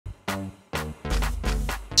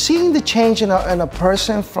Seeing the change in a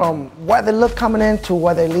person from where they look coming in to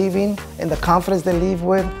where they're leaving and the confidence they leave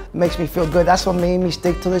with makes me feel good. That's what made me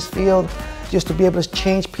stick to this field, just to be able to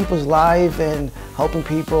change people's lives and helping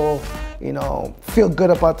people, you know, feel good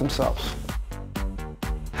about themselves.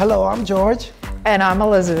 Hello, I'm George. And I'm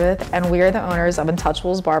Elizabeth, and we are the owners of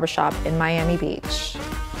Untouchable's Barbershop in Miami Beach.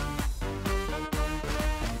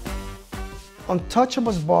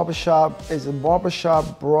 Untouchable's Barbershop is a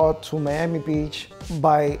barbershop brought to Miami Beach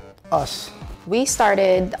by us. We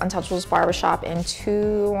started Untouchable's Barbershop in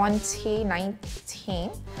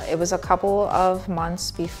 2019. It was a couple of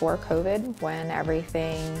months before COVID when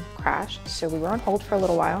everything crashed, so we were on hold for a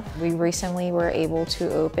little while. We recently were able to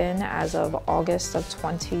open as of August of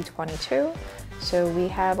 2022, so we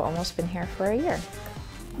have almost been here for a year.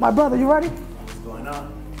 My brother, you ready? What's going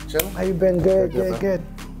on? Chilling? How you been? Good, good.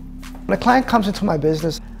 When a client comes into my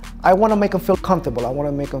business, I want to make them feel comfortable. I want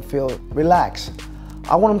to make them feel relaxed.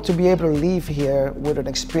 I want them to be able to leave here with an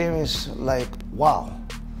experience like, wow,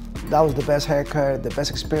 that was the best haircut, the best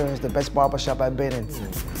experience, the best barbershop I've been in.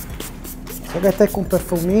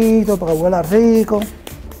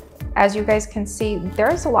 As you guys can see,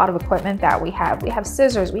 there's a lot of equipment that we have. We have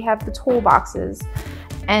scissors, we have the toolboxes,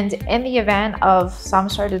 and in the event of some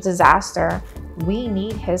sort of disaster, we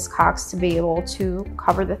need Hiscox to be able to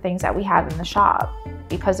cover the things that we have in the shop,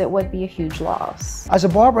 because it would be a huge loss. As a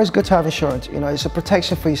barber, it's good to have insurance. You know, it's a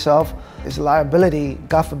protection for yourself. It's a liability.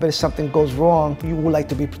 God forbid if something goes wrong, you would like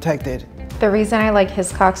to be protected. The reason I like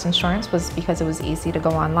Hiscox Insurance was because it was easy to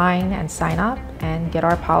go online and sign up and get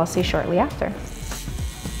our policy shortly after.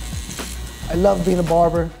 I love being a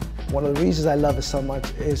barber. One of the reasons I love it so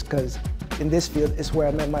much is because in this field is where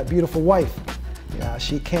I met my beautiful wife. Yeah,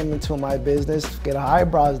 she came into my business, get her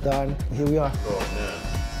eyebrows done, and here we are. Oh, man.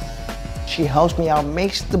 She helps me out,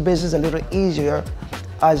 makes the business a little easier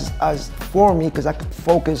as for me, because I could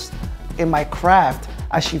focus in my craft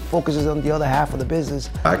as she focuses on the other half of the business.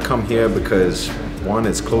 I come here because, one,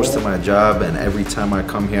 it's close to my job, and every time I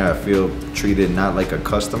come here, I feel treated not like a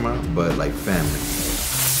customer, but like family.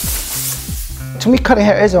 To me, cutting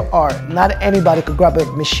hair is an art. Not anybody could grab a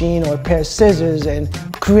machine or a pair of scissors and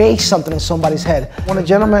create something in somebody's head. When a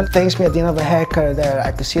gentleman thanks me at the end of a haircut,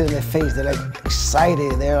 I can see it in their face. They're like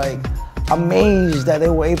excited. They're like amazed that they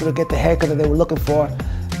were able to get the haircut that they were looking for.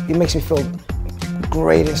 It makes me feel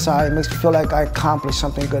great inside. It makes me feel like I accomplished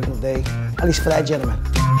something good in the day, at least for that gentleman.